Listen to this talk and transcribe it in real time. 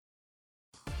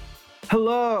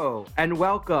Hello, and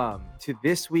welcome to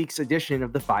this week's edition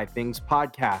of the Five Things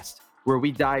Podcast, where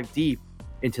we dive deep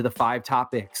into the 5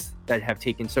 topics that have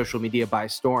taken social media by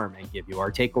storm and give you our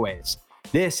takeaways.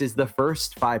 This is the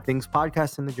first 5 Things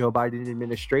Podcast in the Joe Biden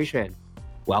administration.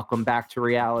 Welcome back to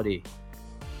reality.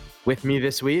 With me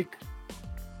this week,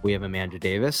 we have Amanda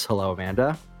Davis. Hello,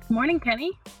 Amanda. Morning,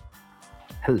 Kenny.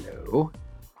 Hello.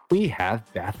 We have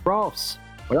Beth Rolfs.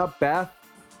 What up, Beth?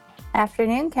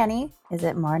 Afternoon, Kenny. Is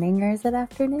it morning or is it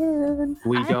afternoon?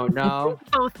 We don't know.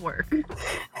 Both work.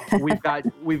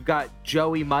 We've got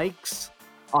Joey Mikes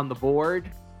on the board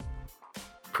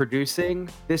producing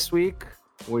this week.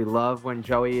 We love when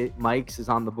Joey Mikes is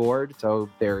on the board, so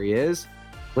there he is.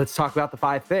 Let's talk about the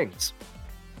 5 things.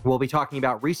 We'll be talking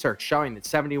about research showing that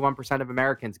 71% of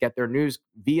Americans get their news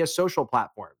via social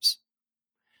platforms.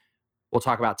 We'll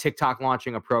talk about TikTok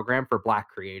launching a program for Black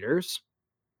creators.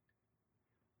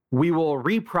 We will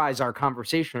reprise our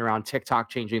conversation around TikTok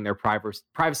changing their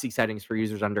privacy settings for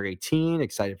users under 18.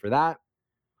 Excited for that.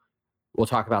 We'll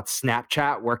talk about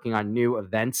Snapchat working on new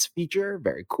events feature.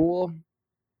 Very cool.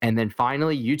 And then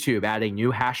finally, YouTube adding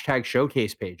new hashtag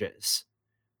showcase pages.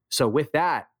 So with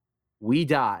that, we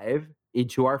dive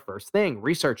into our first thing.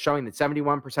 Research showing that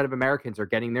 71% of Americans are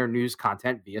getting their news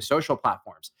content via social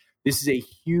platforms. This is a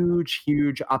huge,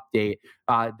 huge update.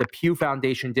 The Pew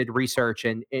Foundation did research,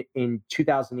 and in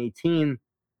 2018,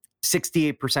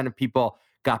 68% of people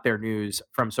got their news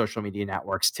from social media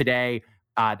networks. Today,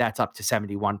 that's up to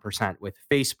 71%, with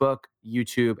Facebook,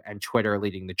 YouTube, and Twitter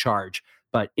leading the charge.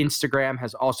 But Instagram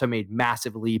has also made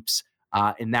massive leaps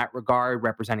in that regard,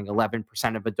 representing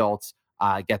 11% of adults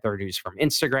get their news from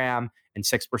Instagram and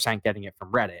 6% getting it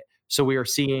from Reddit. So we are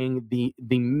seeing the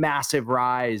massive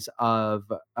rise of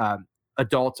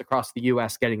adults across the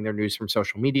U.S. getting their news from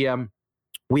social media.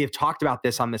 We have talked about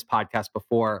this on this podcast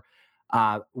before.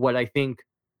 What I think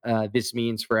this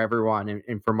means for everyone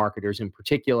and for marketers in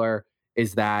particular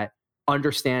is that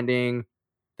understanding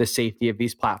the safety of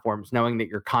these platforms, knowing that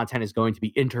your content is going to be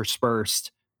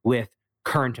interspersed with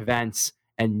current events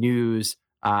and news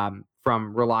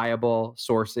from reliable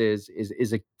sources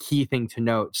is a key thing to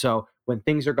note. So when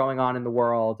things are going on in the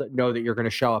world, know that you're going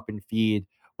to show up in feed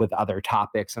with other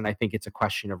topics. And I think it's a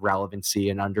question of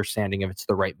relevancy and understanding if it's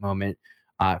the right moment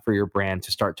for your brand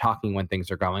to start talking when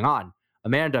things are going on.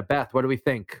 Amanda, Beth, what do we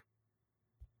think?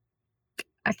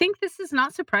 I think this is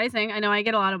not surprising. I know I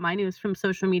get a lot of my news from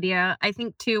social media. I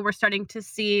think, too, we're starting to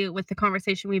see with the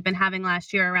conversation we've been having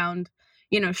last year around,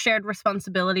 shared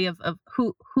responsibility of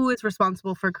who is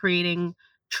responsible for creating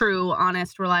true,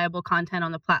 honest, reliable content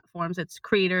on the platforms. It's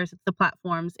creators, it's the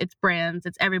platforms, it's brands,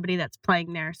 it's everybody that's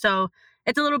playing there. So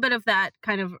it's a little bit of that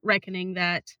kind of reckoning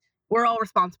that we're all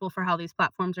responsible for how these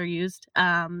platforms are used,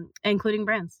 including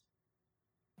brands.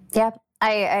 Yep,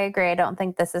 I agree. I don't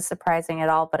think this is surprising at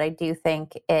all, but I do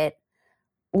think it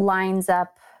lines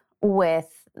up with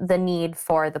the need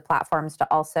for the platforms to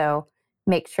also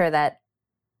make sure that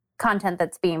content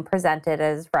that's being presented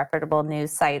as reputable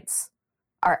news sites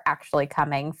are actually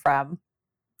coming from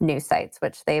news sites,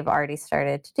 which they've already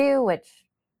started to do, which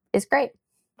is great.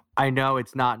 I know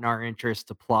it's not in our interest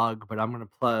to plug, but I'm going to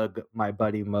plug my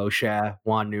buddy Moshe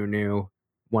Wanunu,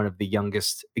 one of the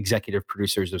youngest executive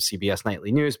producers of CBS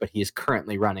Nightly News, but he is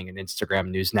currently running an Instagram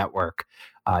news network.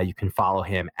 You can follow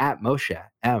him at Moshe,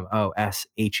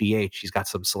 Mosheh. He's got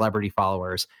some celebrity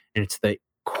followers, and it's the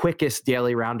quickest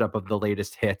daily roundup of the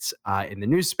latest hits in the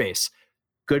news space.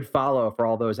 Good follow for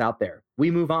all those out there. We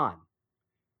move on.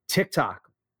 TikTok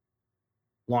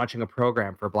launching a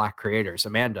program for Black creators.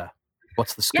 Amanda,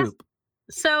 what's the scoop?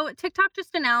 Yes. So TikTok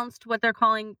just announced what they're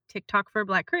calling TikTok for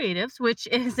Black creatives, which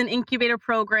is an incubator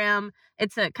program.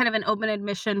 It's a kind of an open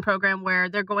admission program where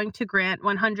they're going to grant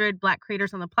 100 Black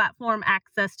creators on the platform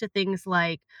access to things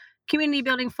like community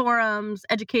building forums,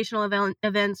 educational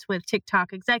events with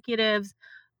TikTok executives,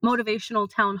 motivational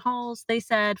town halls, they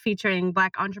said, featuring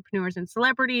Black entrepreneurs and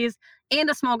celebrities, and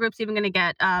a small group's even going to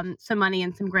get some money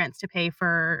and some grants to pay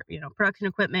for, production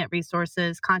equipment,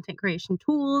 resources, content creation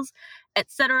tools,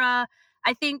 etc.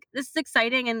 I think this is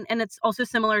exciting, and it's also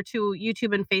similar to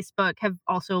YouTube and Facebook have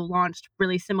also launched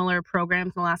really similar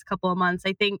programs in the last couple of months.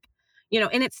 I think,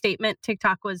 in its statement,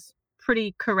 TikTok was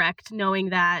pretty correct, knowing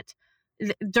that,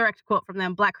 direct quote from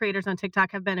them, Black creators on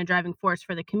TikTok have been a driving force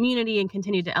for the community and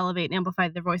continue to elevate and amplify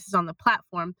their voices on the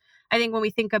platform. I think when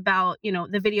we think about, the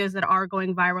videos that are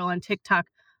going viral on TikTok,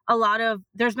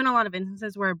 there's been a lot of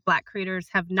instances where Black creators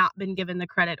have not been given the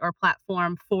credit or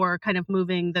platform for kind of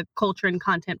moving the culture and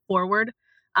content forward.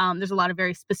 There's a lot of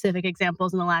very specific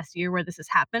examples in the last year where this has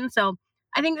happened. So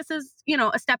I think this is,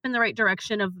 a step in the right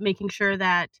direction of making sure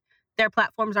that their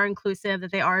platforms are inclusive,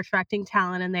 that they are attracting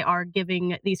talent, and they are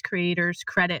giving these creators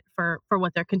credit for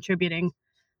what they're contributing.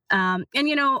 And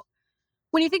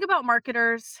when you think about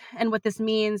marketers and what this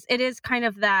means, it is kind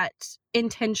of that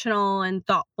intentional and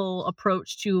thoughtful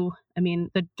approach to,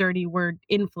 the dirty word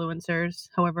influencers,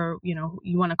 however,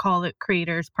 you want to call it,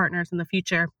 creators, partners in the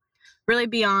future, really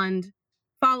beyond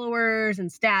followers and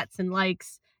stats and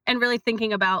likes, and really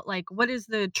thinking about like, what is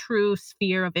the true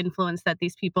sphere of influence that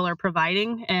these people are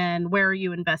providing, and where are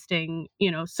you investing,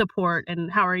 support,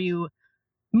 and how are you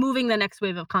moving the next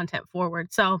wave of content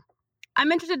forward? So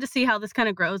I'm interested to see how this kind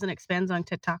of grows and expands on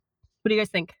TikTok. What do you guys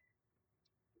think?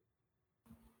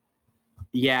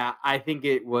 Yeah, I think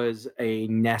it was a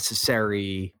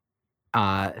necessary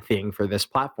thing for this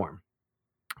platform.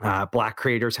 Black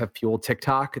creators have fueled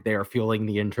TikTok. They are fueling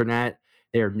the internet.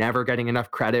 They are never getting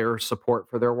enough credit or support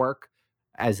for their work,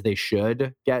 as they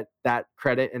should get that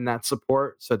credit and that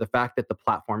support. So the fact that the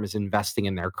platform is investing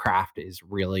in their craft is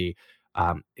really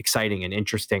exciting and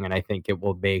interesting. And I think it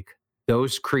will make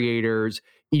those creators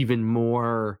even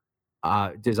more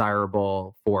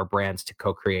desirable for brands to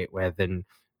co-create with, and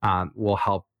will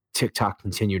help TikTok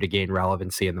continue to gain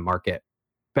relevancy in the market.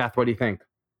 Beth, what do you think?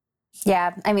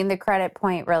 Yeah, the credit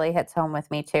point really hits home with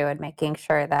me too, and making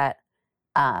sure that,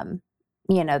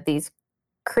 these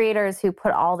creators who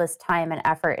put all this time and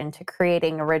effort into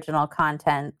creating original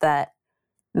content that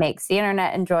makes the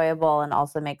internet enjoyable and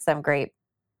also makes them great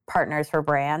partners for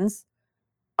brands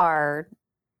are,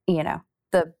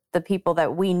 the people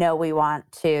that we know we want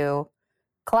to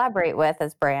collaborate with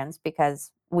as brands,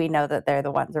 because we know that they're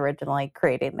the ones originally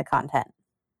creating the content.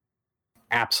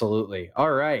 Absolutely.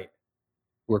 All right.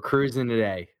 We're cruising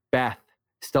today. Beth,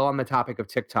 still on the topic of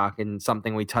TikTok and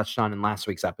something we touched on in last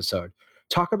week's episode.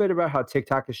 Talk a bit about how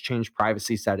TikTok has changed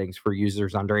privacy settings for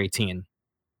users under 18.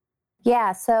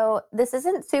 Yeah, so this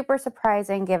isn't super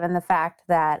surprising given the fact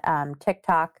that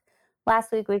TikTok,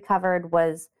 last week we covered,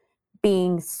 was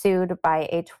being sued by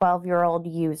a 12-year-old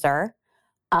user.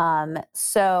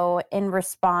 So in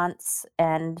response,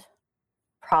 and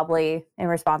probably in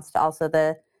response to also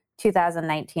the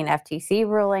 2019 FTC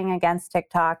ruling against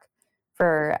TikTok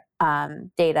for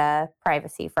data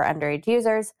privacy for underage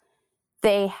users,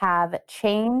 they have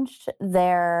changed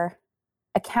their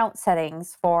account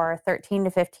settings for 13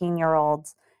 to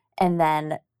 15-year-olds and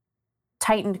then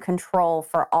tightened control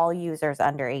for all users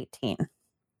under 18.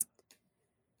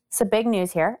 So big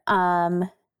news here.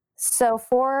 So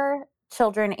for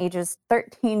children ages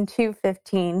 13 to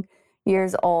 15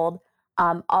 years old,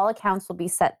 all accounts will be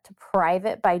set to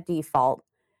private by default,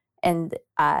 and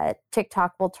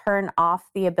TikTok will turn off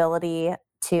the ability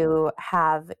to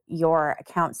have your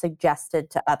account suggested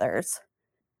to others,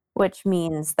 which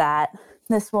means that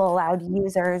this will allow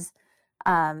users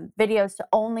videos to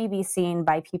only be seen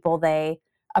by people they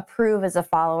approve as a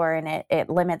follower, and it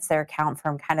limits their account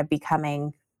from kind of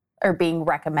becoming or being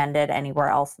recommended anywhere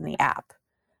else in the app.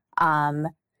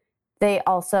 They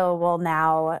also will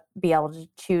now be able to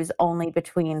choose only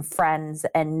between friends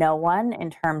and no one in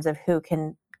terms of who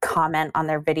can comment on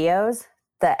their videos.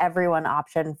 The everyone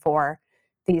option for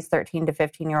these 13 to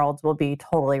 15-year-olds will be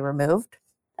totally removed.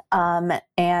 And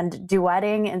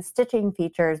duetting and stitching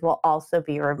features will also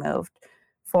be removed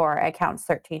for accounts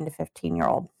 13 to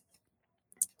 15-year-old.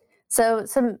 So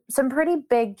some pretty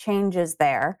big changes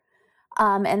there.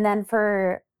 And then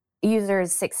for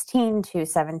users 16 to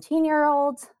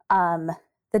 17-year-olds,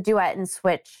 the duet and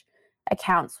switch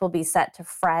accounts will be set to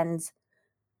friends,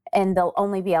 and they'll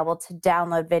only be able to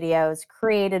download videos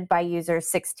created by users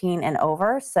 16 and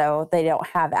over. So they don't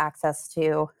have access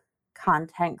to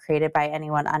content created by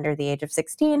anyone under the age of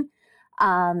 16.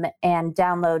 And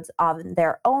downloads of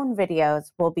their own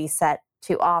videos will be set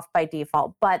to off by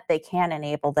default, but they can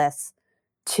enable this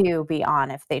to be on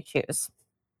if they choose.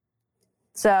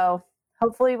 So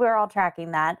hopefully we're all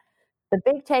tracking that. The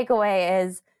big takeaway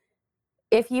is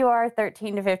if you are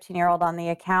 13 to 15-year-old on the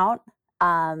account,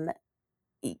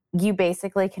 you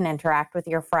basically can interact with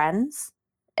your friends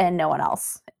and no one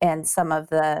else. And some of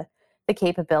the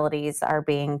capabilities are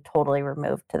being totally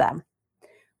removed to them,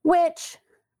 which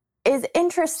is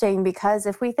interesting because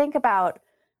if we think about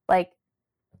like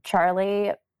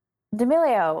Charli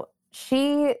D'Amelio,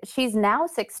 she's now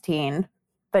 16,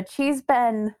 but she's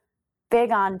been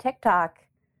big on TikTok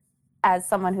as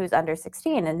someone who's under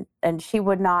 16, and she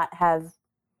would not have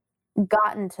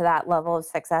gotten to that level of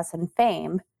success and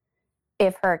fame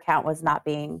if her account was not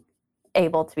being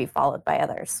able to be followed by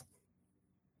others.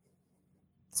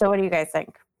 So what do you guys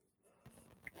think?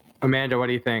 Amanda, what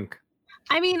do you think?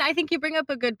 I think you bring up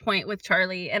a good point with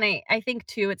Charli. And I think,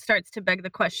 too, it starts to beg the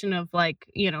question of, like,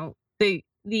 the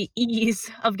the ease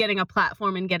of getting a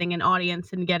platform and getting an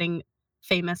audience and getting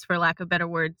famous, for lack of better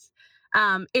words,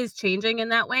 is changing in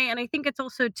that way. And I think it's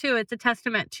also too, it's a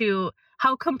testament to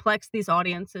how complex these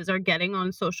audiences are getting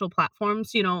on social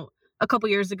platforms. You know, a couple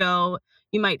years ago,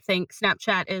 you might think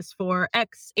Snapchat is for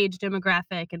X age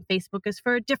demographic and Facebook is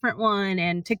for a different one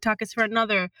and TikTok is for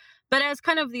another. But as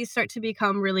kind of these start to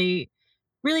become really,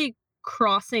 really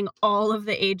crossing all of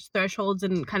the age thresholds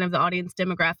and kind of the audience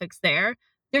demographics there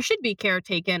should be care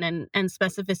taken and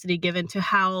specificity given to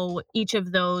how each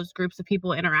of those groups of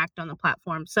people interact on the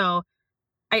platform. So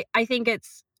I think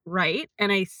it's right.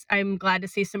 And I'm glad to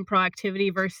see some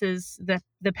proactivity versus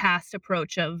the past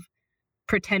approach of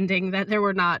pretending that there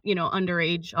were not, you know,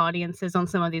 underage audiences on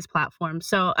some of these platforms.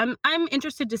 So I'm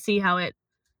interested to see how it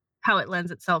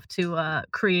lends itself to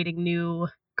creating new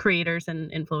creators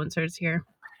and influencers here.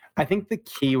 I think the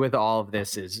key with all of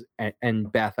this is, and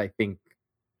Beth, I think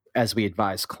as we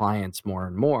advise clients more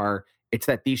and more, it's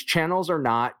that these channels are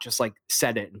not just like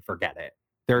set it and forget it.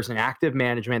 There's an active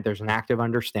management, there's an active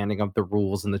understanding of the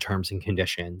rules and the terms and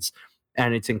conditions.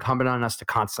 And it's incumbent on us to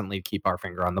constantly keep our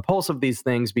finger on the pulse of these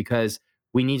things because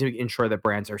we need to ensure that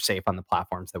brands are safe on the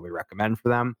platforms that we recommend for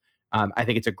them. I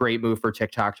think it's a great move for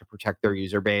TikTok to protect their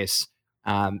user base.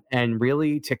 And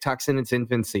really, TikTok's in its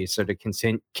infancy. So to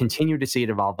continue to see it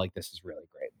evolve like this is really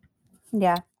great.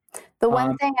 Yeah. The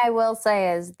one thing I will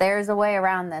say is there's a way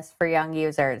around this for young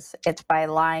users. It's by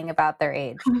lying about their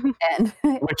age. And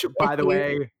which, by the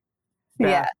way,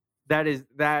 yeah, that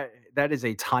is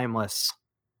a timeless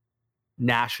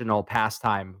national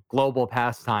pastime, global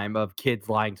pastime of kids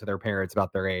lying to their parents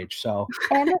about their age. So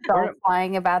and adults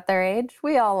lying about their age.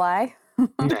 We all lie.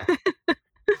 Yeah.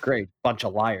 Great bunch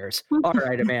of liars. All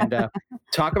right, Amanda,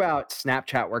 talk about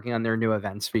Snapchat working on their new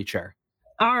events feature.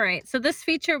 All right. So this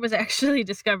feature was actually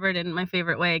discovered in my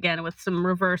favorite way, again, with some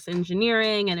reverse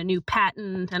engineering and a new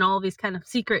patent and all these kind of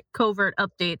secret covert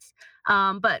updates.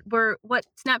 But what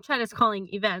Snapchat is calling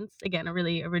events, again, a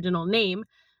really original name.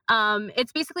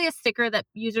 It's basically a sticker that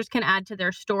users can add to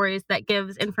their stories that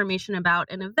gives information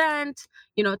about an event,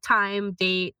 you know, time,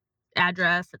 date,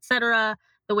 address, etc.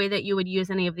 The way that you would use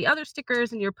any of the other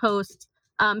stickers in your posts.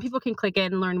 People can click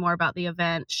it and learn more about the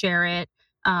event, share it.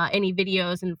 Any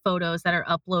videos and photos that are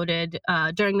uploaded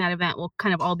during that event will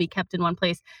kind of all be kept in one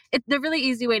place. The really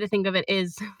easy way to think of it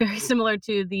is very similar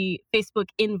to the Facebook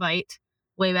invite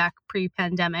way back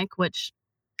pre-pandemic, which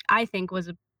I think was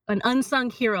an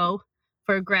unsung hero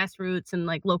for grassroots and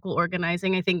like local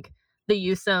organizing. I think the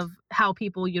use of how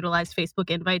people utilize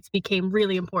Facebook invites became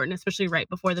really important, especially right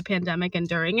before the pandemic and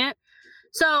during it.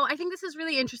 So I think this is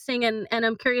really interesting, and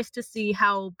I'm curious to see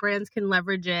how brands can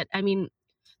leverage it. I mean,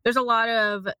 there's a lot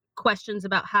of questions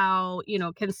about how, you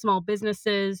know, can small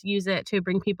businesses use it to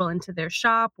bring people into their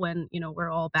shop when, you know,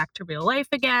 we're all back to real life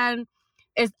again?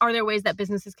 Are there ways that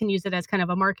businesses can use it as kind of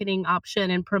a marketing option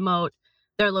and promote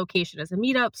their location as a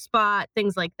meetup spot,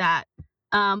 things like that?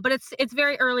 But it's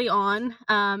very early on,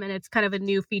 and it's kind of a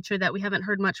new feature that we haven't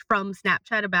heard much from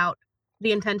Snapchat about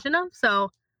the intention of. So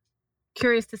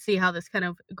curious to see how this kind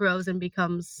of grows and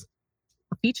becomes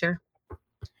a feature.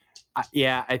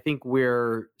 Yeah, I think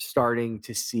we're starting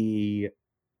to see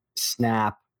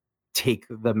Snap take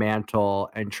the mantle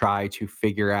and try to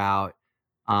figure out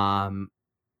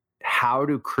how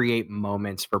to create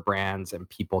moments for brands and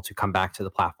people to come back to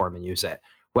the platform and use it.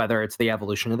 Whether it's the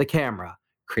evolution of the camera,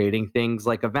 creating things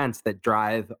like events that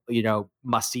drive, you know,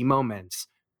 must-see moments,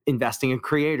 investing in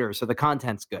creators so the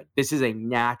content's good. This is a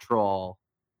natural,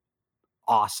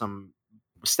 awesome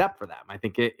step for them. I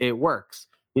think it works.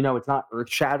 You know, it's not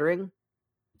earth-shattering,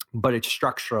 but it's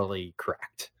structurally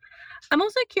correct. I'm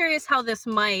also curious how this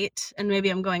might, and maybe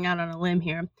I'm going out on a limb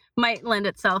here, might lend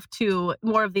itself to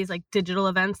more of these like digital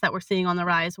events that we're seeing on the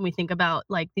rise when we think about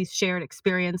like these shared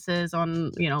experiences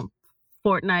on, you know,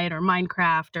 Fortnite or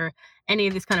Minecraft or any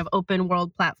of these kind of open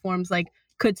world platforms. Like,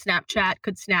 could Snapchat,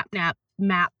 could SnapNap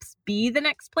Maps be the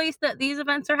next place that these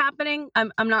events are happening?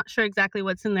 I'm not sure exactly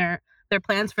what's in their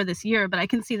plans for this year, but I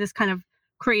can see this kind of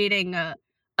creating a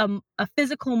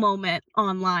physical moment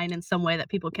online in some way that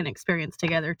people can experience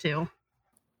together too.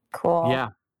 Cool. Yeah,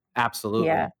 absolutely.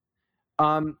 Yeah.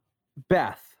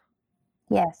 Beth.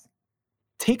 Yes.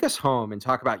 Take us home and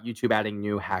talk about YouTube adding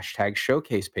new hashtag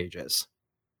showcase pages.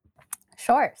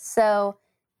 Sure. So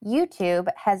YouTube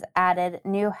has added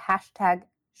new hashtag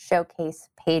showcase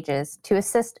pages to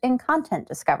assist in content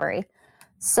discovery.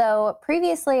 So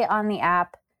previously on the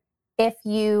app, if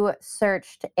you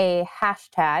searched a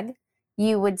hashtag,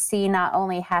 you would see not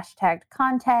only hashtagged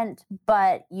content,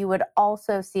 but you would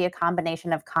also see a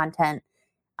combination of content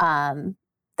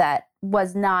that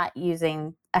was not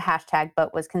using a hashtag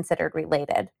but was considered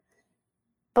related.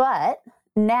 But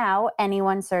now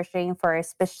anyone searching for a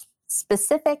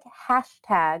specific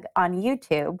hashtag on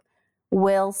YouTube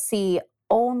will see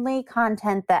only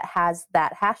content that has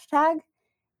that hashtag,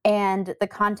 and the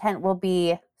content will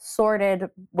be sorted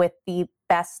with the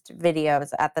best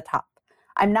videos at the top.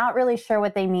 I'm not really sure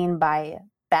what they mean by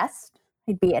best.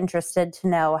 I'd be interested to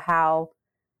know how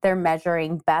they're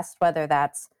measuring best, whether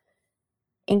that's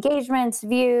engagements,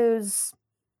 views,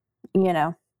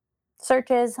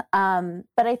 searches.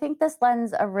 But I think this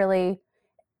lends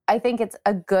I think it's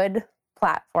a good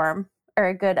platform, or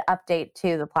a good update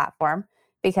to the platform,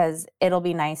 because it'll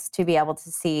be nice to be able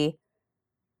to see,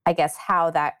 I guess,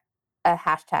 how that a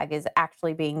hashtag is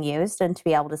actually being used, and to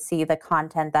be able to see the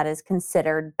content that is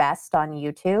considered best on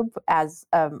YouTube as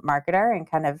a marketer, and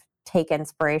kind of take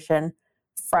inspiration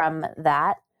from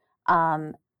that.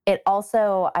 It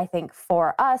also, I think,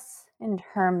 for us, in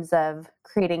terms of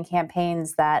creating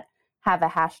campaigns that have a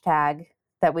hashtag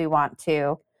that we want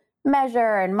to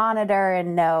measure and monitor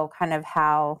and know kind of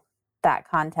how that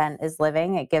content is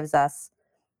living, it gives us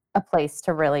a place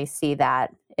to really see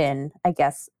that in, I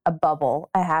guess, a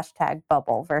hashtag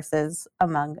bubble versus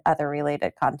among other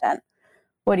related content.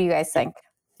 What do you guys think?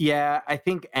 Yeah, I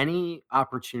think any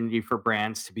opportunity for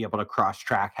brands to be able to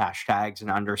cross-track hashtags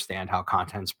and understand how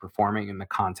content's performing in the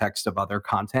context of other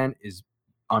content is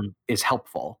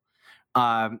helpful.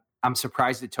 I'm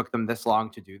surprised it took them this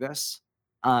long to do this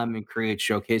and create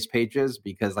showcase pages,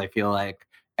 because I feel like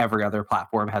every other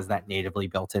platform has that natively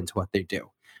built into what they do.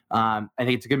 I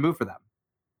think it's a good move for them.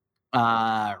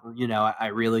 I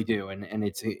really do,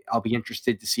 and I'll be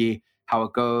interested to see how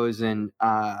it goes, and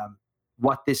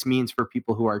what this means for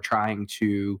people who are trying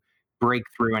to break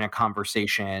through in a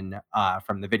conversation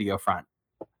from the video front.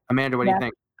 Amanda, what do you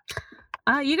think?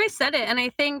 You guys said it, and I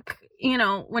think,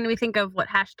 when we think of what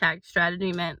hashtag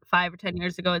strategy meant 5 or 10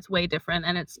 years ago, it's way different,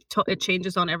 and it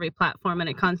changes on every platform, and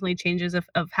it constantly changes of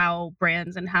how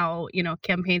brands and how,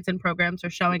 campaigns and programs are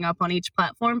showing up on each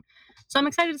platform. So I'm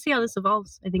excited to see how this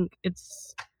evolves. I think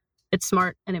it's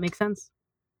smart and it makes sense.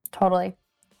 Totally.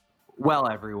 Well,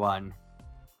 everyone,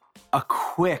 a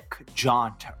quick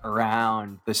jaunt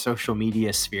around the social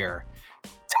media sphere,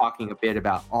 talking a bit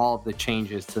about all of the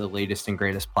changes to the latest and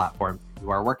greatest platform you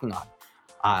are working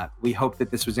on. We hope that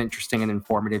this was interesting and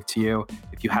informative to you.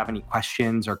 If you have any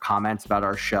questions or comments about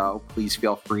our show, please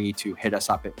feel free to hit us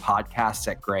up at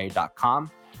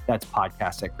podcasts@grey.com. That's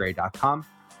podcasts@grey.com.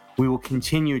 We will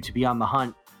continue to be on the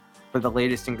hunt for the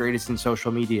latest and greatest in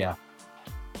social media.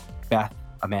 Beth,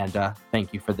 Amanda,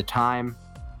 thank you for the time.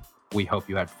 We hope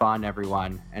you had fun,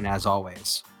 everyone. And as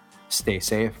always, stay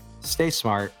safe, stay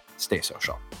smart, stay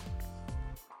social.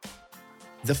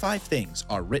 The 5 Things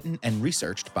are written and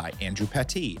researched by Andrew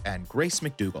Pattee and Grace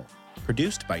McDougall.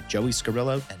 Produced by Joey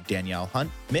Scarillo and Danielle Hunt.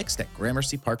 Mixed at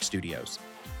Gramercy Park Studios.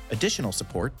 Additional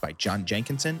support by John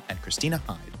Jenkinson and Christina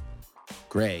Hyde.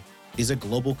 Grey is a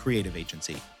global creative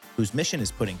agency whose mission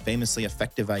is putting famously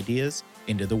effective ideas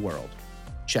into the world.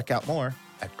 Check out more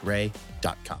at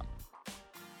grey.com.